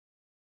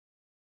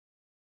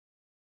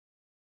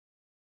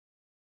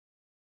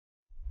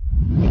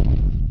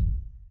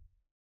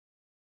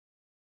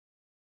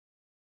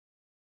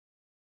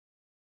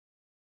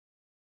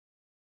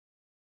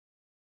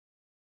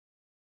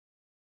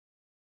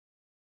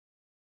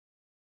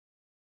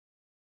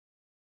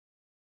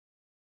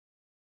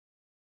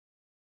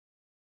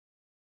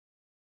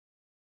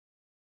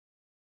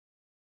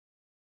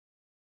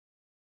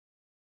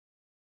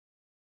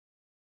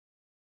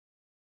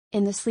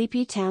In the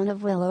sleepy town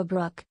of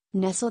Willowbrook,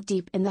 nestled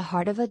deep in the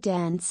heart of a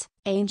dense,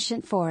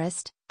 ancient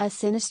forest, a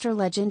sinister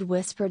legend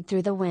whispered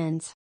through the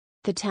winds.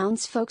 The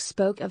townsfolk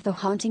spoke of the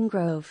haunting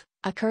grove,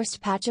 a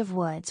cursed patch of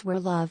woods where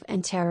love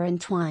and terror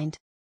entwined.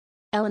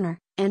 Eleanor,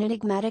 an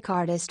enigmatic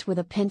artist with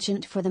a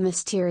penchant for the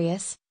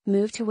mysterious,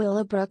 moved to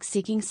Willowbrook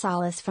seeking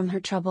solace from her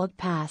troubled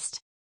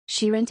past.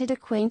 She rented a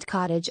quaint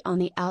cottage on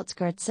the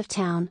outskirts of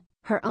town,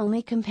 her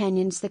only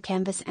companions the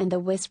canvas and the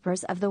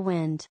whispers of the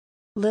wind.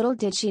 Little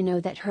did she know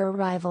that her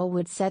arrival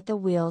would set the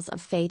wheels of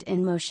fate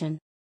in motion.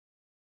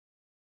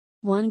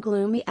 One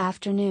gloomy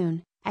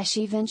afternoon, as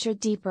she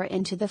ventured deeper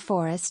into the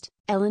forest,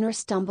 Eleanor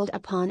stumbled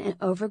upon an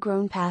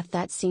overgrown path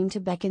that seemed to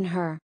beckon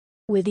her.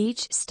 With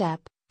each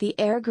step, the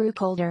air grew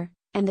colder,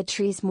 and the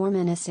trees more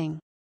menacing.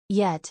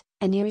 Yet,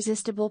 an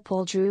irresistible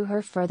pull drew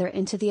her further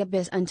into the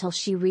abyss until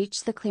she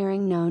reached the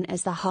clearing known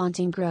as the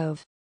Haunting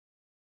Grove.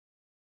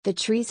 The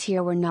trees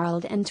here were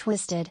gnarled and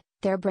twisted,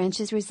 their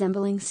branches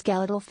resembling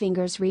skeletal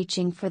fingers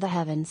reaching for the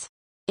heavens.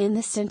 In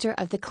the center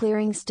of the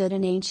clearing stood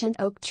an ancient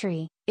oak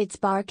tree, its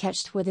bark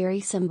etched with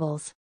eerie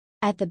symbols.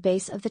 At the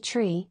base of the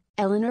tree,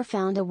 Eleanor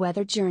found a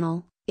weathered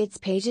journal, its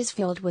pages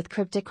filled with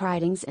cryptic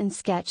writings and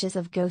sketches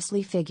of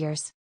ghostly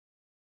figures.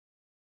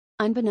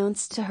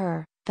 Unbeknownst to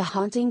her, the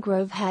Haunting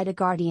Grove had a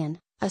guardian,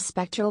 a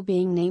spectral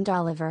being named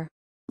Oliver.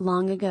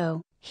 Long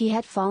ago, he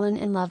had fallen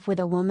in love with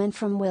a woman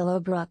from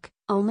Willowbrook,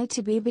 only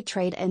to be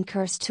betrayed and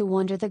cursed to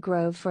wander the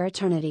grove for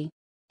eternity.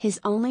 His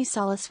only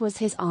solace was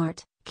his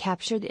art,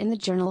 captured in the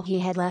journal he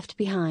had left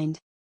behind.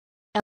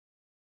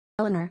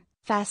 Eleanor,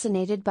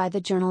 fascinated by the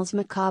journal's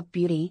macabre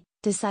beauty,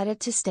 decided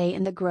to stay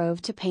in the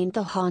grove to paint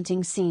the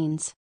haunting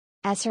scenes.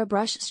 As her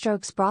brush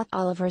strokes brought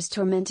Oliver's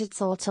tormented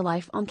soul to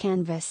life on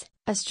canvas,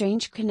 a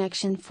strange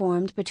connection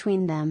formed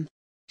between them.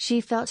 She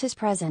felt his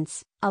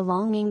presence, a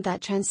longing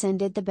that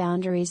transcended the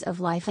boundaries of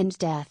life and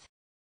death.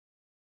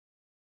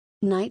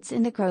 Nights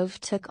in the grove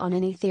took on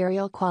an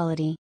ethereal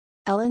quality.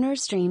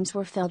 Eleanor's dreams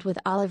were filled with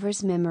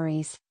Oliver's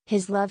memories,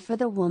 his love for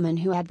the woman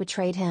who had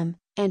betrayed him,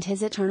 and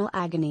his eternal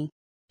agony.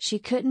 She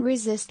couldn't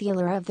resist the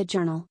allure of the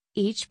journal,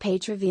 each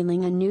page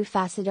revealing a new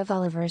facet of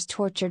Oliver's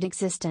tortured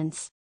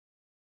existence.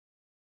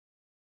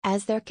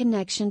 As their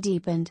connection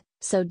deepened,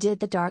 so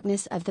did the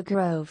darkness of the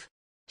grove.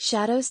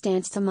 Shadows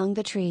danced among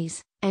the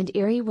trees, and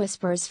eerie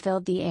whispers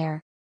filled the air.